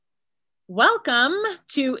Welcome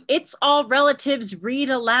to It's All Relatives Read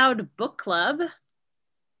Aloud Book Club.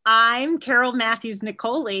 I'm Carol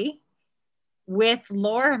Matthews-Nicoli with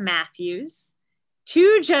Laura Matthews,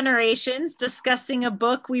 two generations discussing a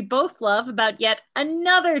book we both love about yet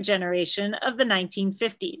another generation of the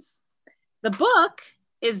 1950s. The book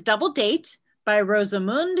is Double Date by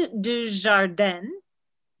Rosamunde de Jardin.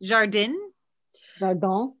 Jardin? Who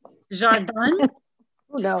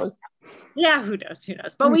knows? Yeah, who knows?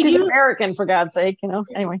 But she's American, for God's sake,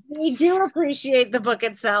 Anyway. We do appreciate the book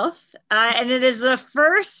itself, and it is the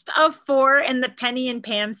first of 4 in the Penny and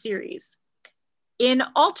Pam series. In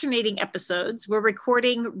alternating episodes, we're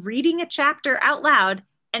reading a chapter out loud,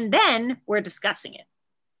 and then we're discussing it.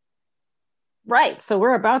 Right, so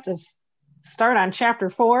we're about to start on chapter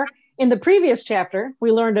 4. In the previous chapter,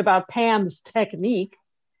 we learned about Pam's technique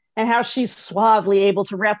and how she's suavely able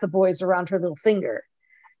to wrap the boys around her little finger.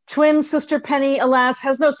 Twin sister Penny, alas,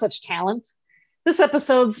 has no such talent. This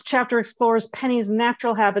episode's chapter explores Penny's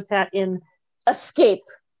natural habitat in Escape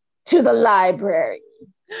to the Library.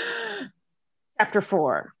 Chapter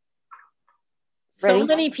 4. Ready? So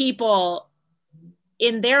many people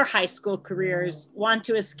in their high school careers want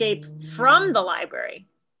to escape from the library.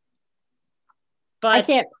 But I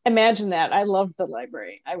can't imagine that. I loved the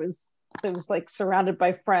library. It was like surrounded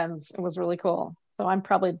by friends. It was really cool. So I'm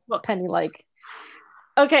probably Penny-like.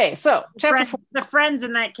 Okay, so chapter 4. The friends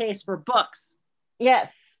in that case were books.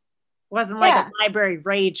 Yes. Wasn't like a library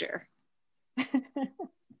rager.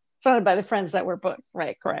 Surrounded by the friends that were books.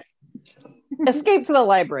 Right, correct. Escape to the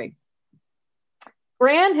library.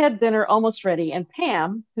 Gran had dinner almost ready, and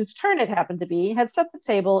Pam, whose turn it happened to be, had set the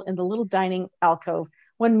table in the little dining alcove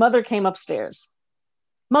when Mother came upstairs.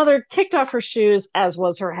 Mother kicked off her shoes, as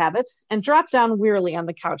was her habit, and dropped down wearily on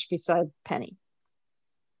the couch beside Penny.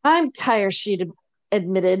 I'm tired, she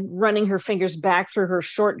admitted, running her fingers back through her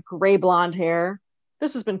short gray blonde hair.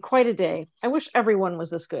 This has been quite a day. I wish everyone was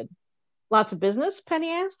this good. Lots of business? Penny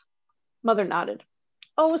asked. Mother nodded.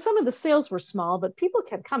 Oh, some of the sales were small, but people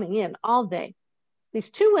kept coming in all day.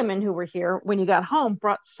 These 2 women who were here when you got home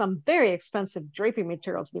brought some very expensive draping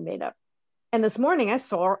material to be made up. And this morning I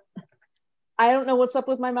saw, I don't know what's up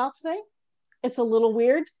with my mouth today. It's a little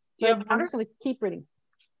weird, but I'm just going to keep reading.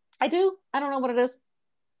 I do. I don't know what it is.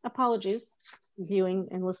 Apologies, viewing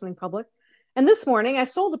and listening public. And this morning I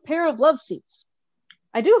sold a pair of love seats.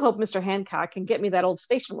 I do hope Mr. Hancock can get me that old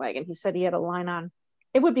station wagon he said he had a line on.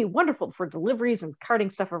 It would be wonderful for deliveries and carting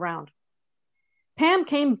stuff around. Pam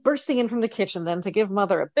came bursting in from the kitchen then to give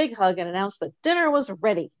Mother a big hug and announce that dinner was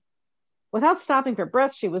ready. Without stopping for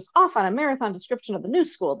breath, she was off on a marathon description of the new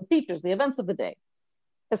school, the teachers, the events of the day.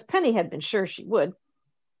 As Penny had been sure she would,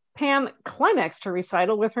 Pam climaxed her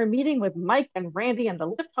recital with her meeting with Mike and Randy and the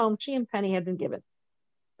lift home she and Penny had been given.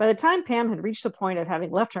 By the time Pam had reached the point of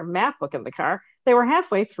having left her math book in the car, they were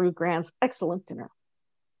halfway through Gran's excellent dinner.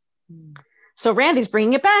 So Randy's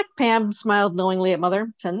bringing it back, Pam smiled knowingly at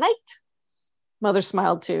Mother. Tonight? Mother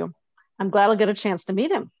smiled too. I'm glad I'll get a chance to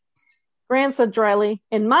meet him. Gran said dryly,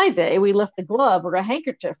 in my day, we left a glove or a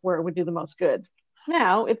handkerchief where it would do the most good.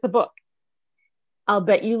 Now it's a book. I'll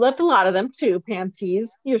bet you left a lot of them too, Pam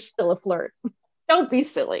teased. You're still a flirt. Don't be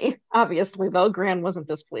silly. Obviously, though, Gran wasn't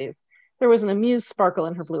displeased. There was an amused sparkle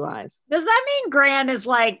in her blue eyes. Does that mean Gran is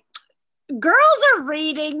like, girls are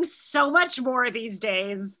reading so much more these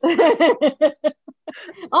days? All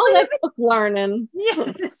that book learning.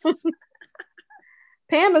 Yes.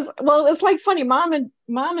 Pam is, well, it's like funny. Mom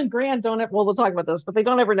and Gran don't ever, well, we'll talk about this, but they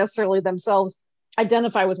don't ever necessarily themselves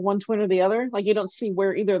identify with one twin or the other. Like you don't see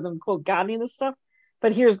where either of them, quote, got any of this stuff.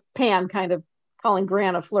 But here's Pam kind of calling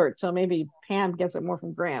Gran a flirt. So maybe Pam gets it more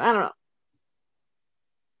from Gran. I don't know.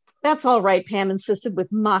 That's all right, Pam insisted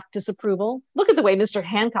with mock disapproval. Look at the way Mr.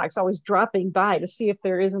 Hancock's always dropping by to see if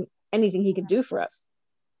there isn't anything he can do for us.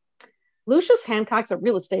 Lucius Hancock's a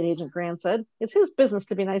real estate agent, Gran said. It's his business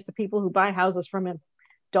to be nice to people who buy houses from him.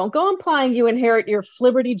 Don't go implying you inherit your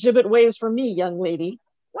flibberty gibbet ways from me, young lady.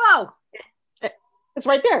 Whoa. It's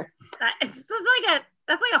right there. That's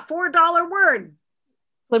like a $4 word.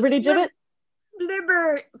 Flibberty gibbet?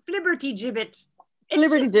 Flibberty gibbet. It's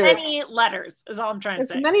Flibberty just gibbet. many letters is all I'm trying to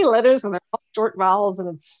say. It's many letters and they're all short vowels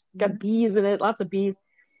and it's got bees in it, lots of bees.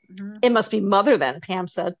 Mm-hmm. It must be Mother then, Pam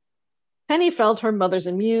said. Penny felt her mother's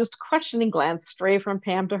amused, questioning glance stray from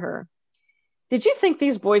Pam to her. Did you think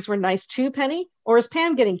these boys were nice too, Penny? Or is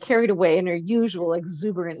Pam getting carried away in her usual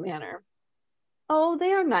exuberant manner? Oh,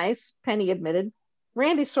 they are nice, Penny admitted.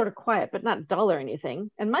 Randy's sort of quiet, but not dull or anything.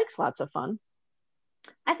 And Mike's lots of fun.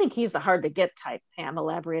 I think he's the hard to get type, Pam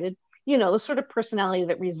elaborated. You know, the sort of personality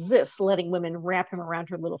that resists letting women wrap him around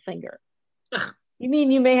her little finger. You mean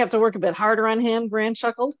you may have to work a bit harder on him? Gran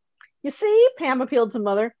chuckled. You see, Pam appealed to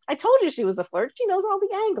Mother. I told you she was a flirt. She knows all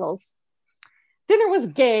the angles. Dinner was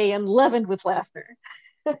gay and leavened with laughter.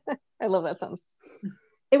 I love that sentence.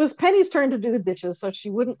 It was Penny's turn to do the dishes, so she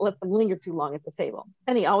wouldn't let them linger too long at the table.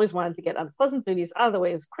 Penny always wanted to get unpleasant duties out of the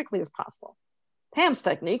way as quickly as possible. Pam's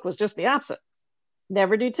technique was just the opposite.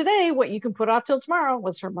 Never do today what you can put off till tomorrow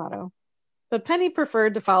was her motto. But Penny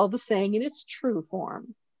preferred to follow the saying in its true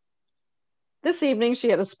form. This evening, she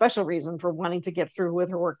had a special reason for wanting to get through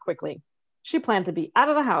with her work quickly. She planned to be out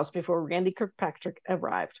of the house before Randy Kirkpatrick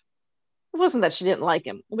arrived. It wasn't that she didn't like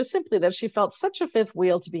him. It was simply that she felt such a fifth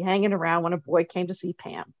wheel to be hanging around when a boy came to see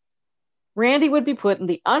Pam. Randy would be put in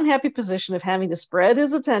the unhappy position of having to spread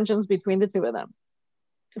his attentions between the two of them.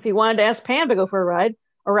 If he wanted to ask Pam to go for a ride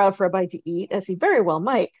or out for a bite to eat, as he very well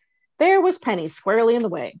might, there was Penny squarely in the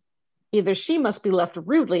way. Either she must be left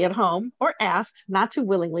rudely at home or asked, not too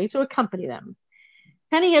willingly, to accompany them.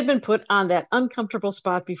 Penny had been put on that uncomfortable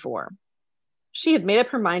spot before. She had made up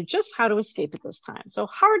her mind just how to escape it this time. So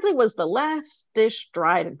hardly was the last dish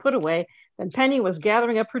dried and put away than Penny was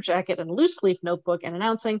gathering up her jacket and loose leaf notebook and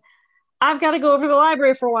announcing, I've got to go over to the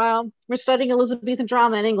library for a while. We're studying Elizabethan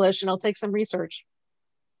drama in English, and I'll take some research.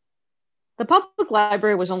 The public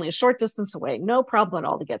library was only a short distance away, no problem at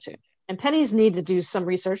all to get to. And Penny's need to do some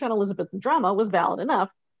research on Elizabethan drama was valid enough.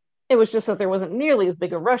 It was just that there wasn't nearly as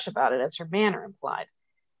big a rush about it as her manner implied.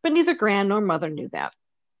 But neither Gran nor Mother knew that.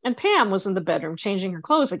 And Pam was in the bedroom changing her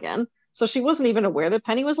clothes again, so she wasn't even aware that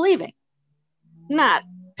Penny was leaving.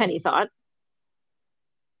 Penny thought,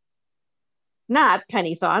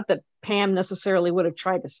 that Pam necessarily would have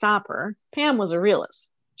tried to stop her. Pam was a realist.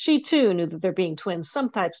 She, too, knew that their being twins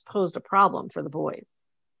sometimes posed a problem for the boys.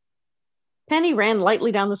 Penny ran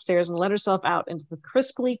lightly down the stairs and let herself out into the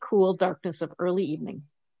crisply cool darkness of early evening.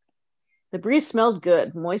 The breeze smelled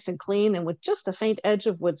good, moist and clean, and with just a faint edge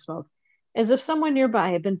of wood smoke, as if someone nearby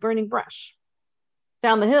had been burning brush.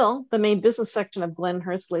 Down the hill, the main business section of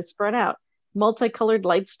Glenhurst lay spread out, multicolored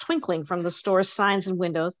lights twinkling from the store's signs and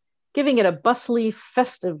windows, giving it a bustling,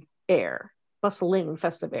 festive air.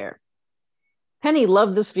 Penny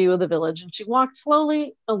loved this view of the village, and she walked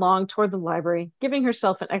slowly along toward the library, giving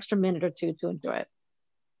herself an extra minute or two to enjoy it.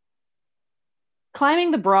 Climbing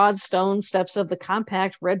the broad stone steps of the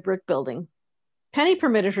compact red brick building, Penny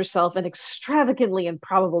permitted herself an extravagantly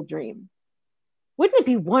improbable dream. Wouldn't it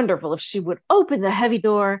be wonderful if she would open the heavy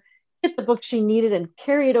door, get the book she needed, and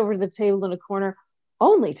carry it over to the table in a corner,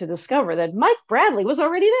 only to discover that Mike Bradley was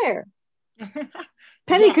already there?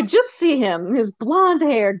 Penny could just see him, his blonde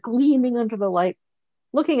hair gleaming under the light,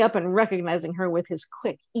 looking up and recognizing her with his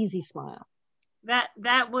quick, easy smile.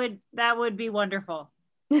 That would be wonderful.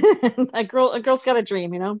 A girl's got a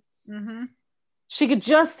dream, you know? Mm-hmm. She could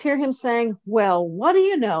just hear him saying, well, what do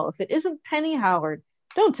you know? If it isn't Penny Howard,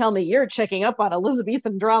 don't tell me you're checking up on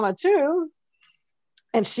Elizabethan drama too.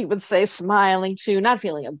 And she would say, smiling too, not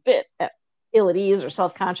feeling a bit ill at ease or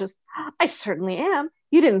self-conscious, I certainly am.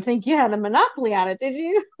 You didn't think you had a monopoly on it, did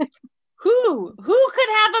you? Who could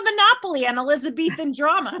have a monopoly on Elizabethan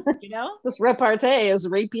drama, you know? This repartee is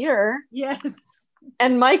rapier. Yes.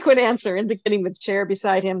 And Mike would answer, indicating the chair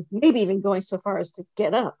beside him, maybe even going so far as to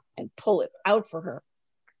get up and pull it out for her.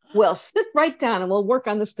 Well, sit right down and we'll work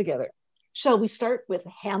on this together. Shall we start with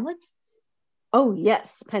Hamlet? Oh,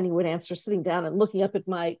 yes, Penny would answer, sitting down and looking up at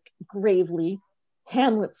Mike gravely.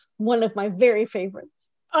 Hamlet's one of my very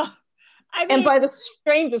favorites. Oh, I mean, and by the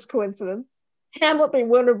strangest coincidence, Hamlet being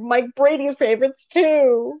one of Mike Brady's favorites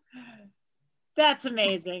too. That's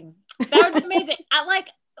amazing. That would be amazing. I like,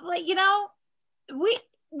 you know, we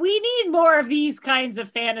need more of these kinds of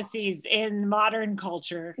fantasies in modern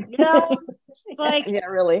culture. You know, it's like, yeah,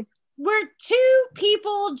 really. We're two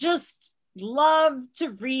people just love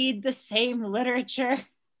to read the same literature.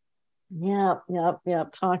 Yep.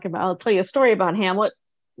 I'll tell you a story about Hamlet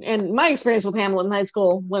and my experience with Hamlet in high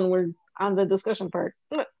school when we're on the discussion part.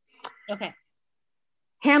 Okay.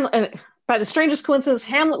 Hamlet, by the strangest coincidence,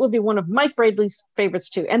 Hamlet would be one of Mike Bradley's favorites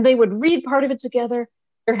too. And they would read part of it together,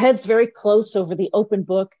 their heads very close over the open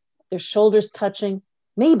book, their shoulders touching.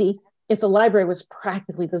 Maybe if the library was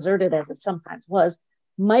practically deserted, as it sometimes was,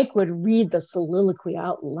 Mike would read the soliloquy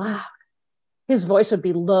out loud. His voice would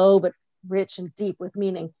be low, but rich and deep with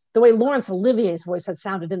meaning, the way Laurence Olivier's voice had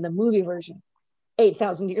sounded in the movie version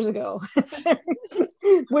 8,000 years ago,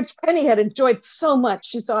 which Penny had enjoyed so much.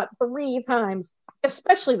 She saw it 3 times,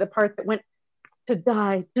 especially the part that went to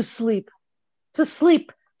die, to sleep,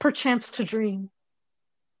 perchance to dream.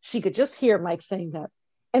 She could just hear Mike saying that,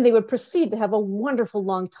 and they would proceed to have a wonderful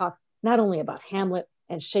long talk, not only about Hamlet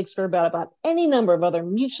and Shakespeare, but about any number of other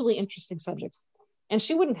mutually interesting subjects. And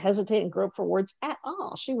she wouldn't hesitate and grope for words at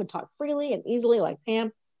all. She would talk freely and easily like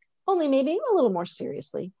Pam, only maybe a little more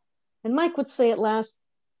seriously. And Mike would say at last,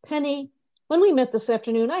 Penny, when we met this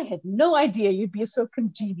afternoon, I had no idea you'd be so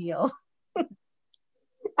congenial.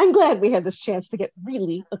 I'm glad we had this chance to get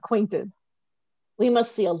really acquainted. We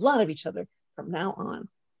must see a lot of each other from now on.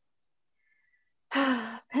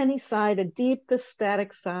 Penny sighed a deep,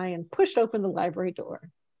 ecstatic sigh and pushed open the library door.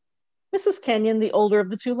 Mrs. Kenyon, the older of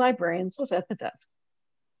the two librarians, was at the desk.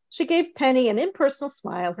 She gave Penny an impersonal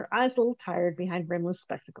smile, her eyes a little tired behind rimless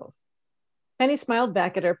spectacles. Penny smiled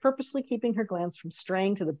back at her, purposely keeping her glance from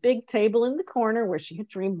straying to the big table in the corner where she had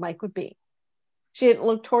dreamed Mike would be. She had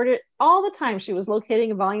looked toward it all the time she was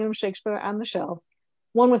locating a volume of Shakespeare on the shelves,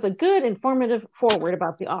 one with a good, informative foreword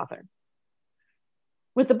about the author.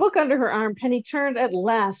 With the book under her arm, Penny turned at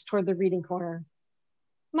last toward the reading corner.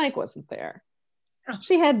 Mike wasn't there.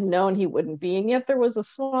 She had known he wouldn't be, and yet there was a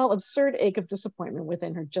small, absurd ache of disappointment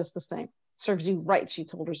within her just the same. Serves you right, she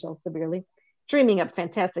told herself severely. Dreaming up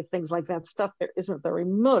fantastic things like that stuff there isn't the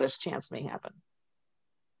remotest chance may happen.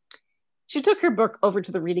 She took her book over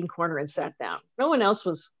to the reading corner and sat down. No one else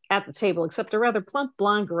was at the table except a rather plump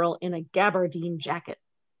blonde girl in a gabardine jacket.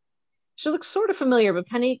 She looked sort of familiar, but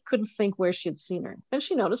Penny couldn't think where she had seen her. Then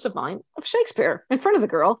she noticed a volume of Shakespeare in front of the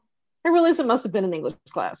girl. I realized it must have been an English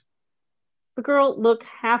class. The girl's look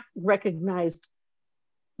half recognized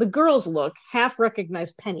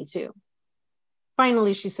Penny too.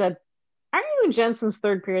 Finally, she said, "Aren't you in Jensen's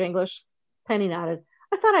third period English?" Penny nodded.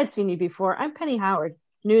 "I thought I'd seen you before. I'm Penny Howard.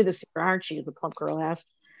 New this year, aren't you?" the plump girl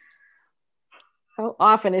asked. How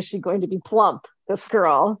often is she going to be plump, this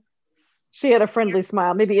girl? She had a friendly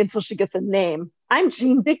smile, maybe until she gets a name. "I'm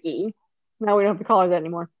Jean Dickey." Now we don't have to call her that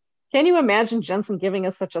anymore. Can you imagine Jensen giving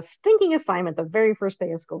us such a stinking assignment the very first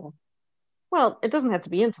day of school? "Well, it doesn't have to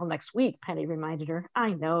be until next week," Penny reminded her.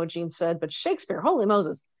 "I know," Jean said, "but Shakespeare, holy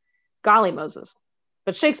Moses. Golly Moses.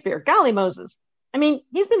 But Shakespeare, golly Moses. I mean,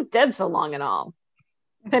 he's been dead so long and all."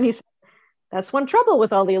 Penny said, "That's one trouble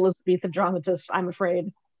with all the Elizabethan dramatists, I'm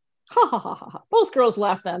afraid." Ha ha ha ha. Both girls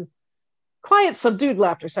laughed then. Quiet, subdued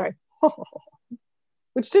laughter, sorry.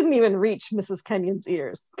 Which didn't even reach Mrs. Kenyon's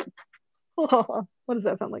ears. What does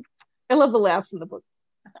that sound like? I love the laughs in the book.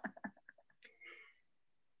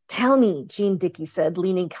 "Tell me," Jean Dickey said,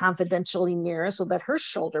 leaning confidentially nearer so that her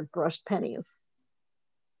shoulder brushed Penny's.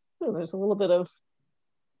 Oh, there's a little bit of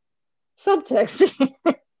subtext.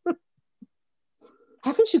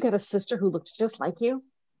 "Haven't you got a sister who looked just like you?"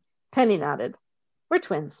 Penny nodded. "We're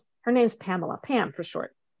twins. Her name's Pamela, Pam for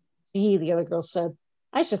short." "Gee," the other girl said,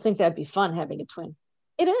 "I should think that'd be fun having a twin."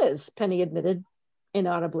 "It is," Penny admitted.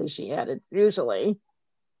 Inaudibly, she added, "usually."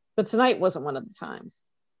 But tonight wasn't one of the times.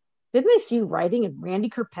 "Didn't I see you riding in Randy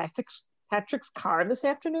Kirkpatrick's car this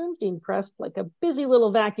afternoon?" Jean pressed, like a busy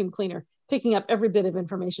little vacuum cleaner, picking up every bit of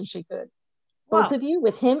information she could. "Both of you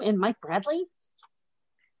with him and Mike Bradley?"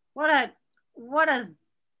 What a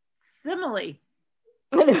simile.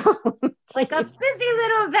 I know. Like a busy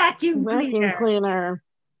little vacuum cleaner.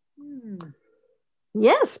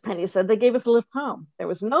 "Yes," Penny said. "They gave us a lift home." There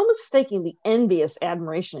was no mistaking the envious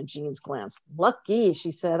admiration in Jean's glance. "Lucky,"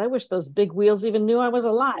 she said. "I wish those big wheels even knew I was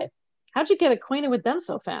alive. How'd you get acquainted with them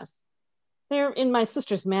so fast?" "They're in my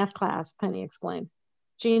sister's math class," Penny explained.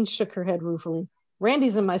 Jean shook her head ruefully.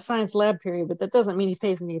 "Randy's in my science lab period, but that doesn't mean he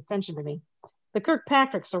pays any attention to me. The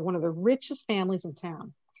Kirkpatricks are one of the richest families in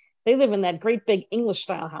town. They live in that great big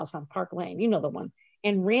English-style house on Park Lane. You know the one.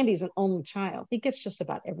 And Randy's an only child. He gets just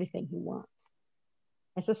about everything he wants."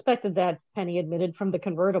 "I suspected that," Penny admitted, "from the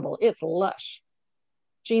convertible. It's lush."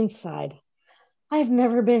 Jean sighed. "I've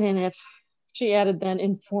never been in it," she added then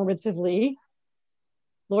informatively.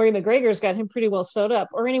 "Laurie McGregor's got him pretty well sewed up,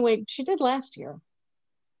 or anyway, she did last year."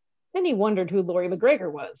 Penny wondered who Laurie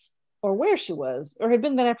McGregor was, or where she was, or had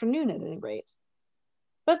been that afternoon at any rate.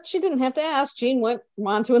 But she didn't have to ask. Jean went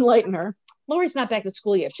on to enlighten her. "Laurie's not back to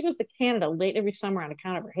school yet. She goes to Canada late every summer on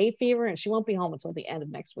account of her hay fever, and she won't be home until the end of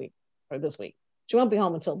next week, or this week. She won't be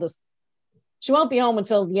home until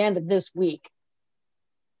the end of this week."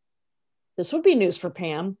 This would be news for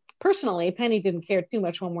Pam. Personally, Penny didn't care too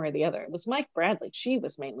much one way or the other. It was Mike Bradley she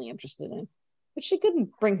was mainly interested in, but she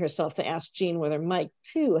couldn't bring herself to ask Jean whether Mike,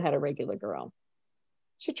 too, had a regular girl.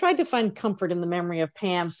 She tried to find comfort in the memory of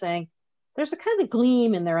Pam saying, "There's a kind of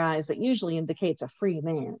gleam in their eyes that usually indicates a free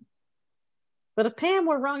man." But if Pam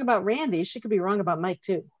were wrong about Randy, she could be wrong about Mike,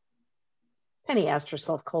 too. Penny asked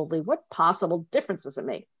herself coldly, what possible difference does it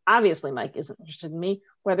make? Obviously, Mike isn't interested in me,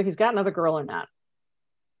 whether he's got another girl or not.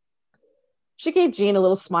 She gave Jean a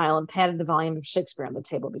little smile and patted the volume of Shakespeare on the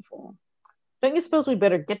table before her. "Don't you suppose we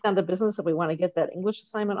better get down to business if we want to get that English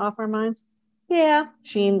assignment off our minds?" "Yeah,"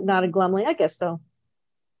 Jean nodded glumly. "I guess so."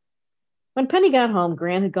 When Penny got home,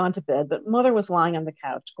 Gran had gone to bed, but Mother was lying on the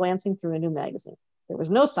couch, glancing through a new magazine. There was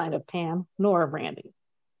no sign of Pam, nor of Randy.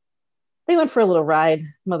 They went for a little ride,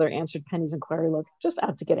 Mother answered Penny's inquiry look, just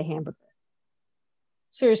out to get a hamburger.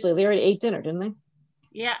 Seriously, they already ate dinner, didn't they?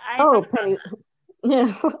 Yeah, Oh, Penny.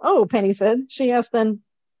 Yeah. Oh, Penny said. She asked then,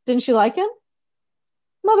 didn't she like him?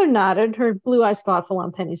 Mother nodded, her blue eyes thoughtful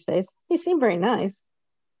on Penny's face. He seemed very nice.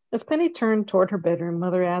 As Penny turned toward her bedroom,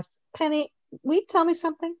 Mother asked, Penny, will you tell me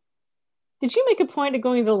something? Did you make a point of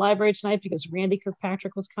going to the library tonight because Randy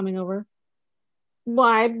Kirkpatrick was coming over?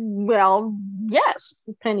 Why, well, yes,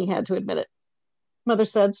 Penny had to admit it. Mother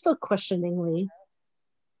said, still questioningly.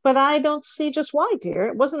 But I don't see just why, dear.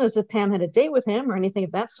 It wasn't as if Pam had a date with him or anything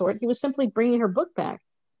of that sort. He was simply bringing her book back.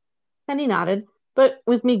 Penny nodded. But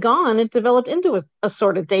with me gone, it developed into a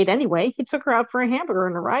sort of date anyway. He took her out for a hamburger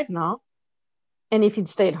and a ride and all. And if he'd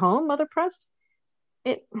stayed home, Mother pressed?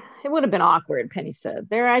 It would have been awkward, Penny said.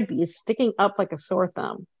 There I'd be, sticking up like a sore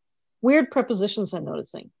thumb. Weird prepositions I'm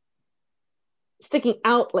noticing. Sticking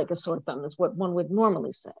out like a sore thumb is what one would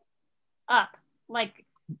normally say. Up, like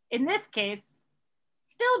in this case,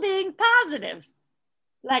 still being positive,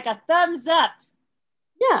 like a thumbs up.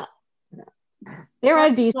 Yeah. There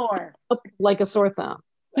I'd be sore. Up like a sore thumb.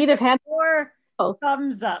 He'd have had four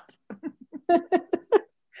thumbs up.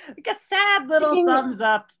 Like a sad little thumbs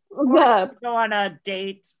up. Yeah. Go on a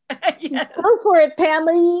date. Yes. Go for it,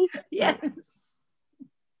 Pammy. Yes.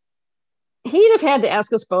 He'd have had to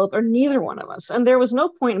ask us both, or neither one of us. And there was no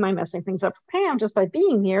point in my messing things up for Pam just by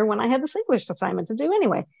being here when I had this English assignment to do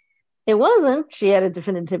anyway. It wasn't, she added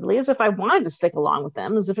definitively, as if I wanted to stick along with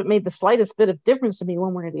them, as if it made the slightest bit of difference to me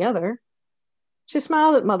one way or the other. She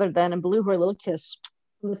smiled at Mother then and blew her a little kiss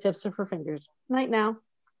from the tips of her fingers. Night now.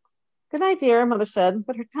 Good night, dear, Mother said,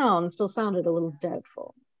 but her tone still sounded a little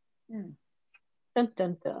doubtful. Dun,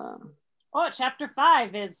 dun, dun. Oh, chapter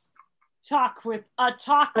 5 is talk with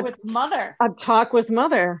Mother. A talk with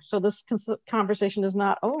Mother. So this conversation is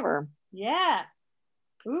not over. Yeah.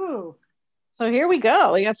 Ooh. So here we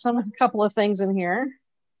go. We got a couple of things in here.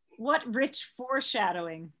 What rich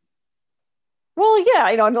foreshadowing. Well, yeah,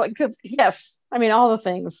 yes. I mean, all the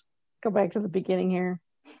things. Go back to the beginning here.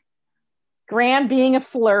 Gran being a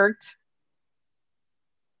flirt.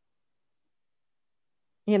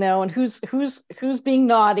 And who's being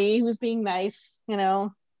naughty, who's being nice,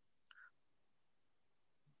 Oh,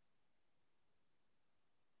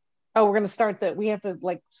 we're going to start we have to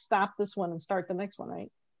stop this one and start the next one, right?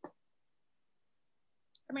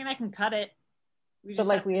 I mean, I can cut it. We just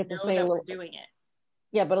have to say a little, we're doing it.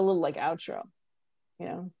 Yeah, but a little outro,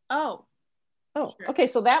 Oh, sure. Okay.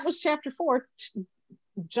 So that was chapter 4.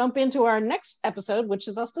 Jump into our next episode, which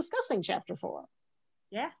is us discussing chapter 4.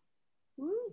 Yeah. Woo.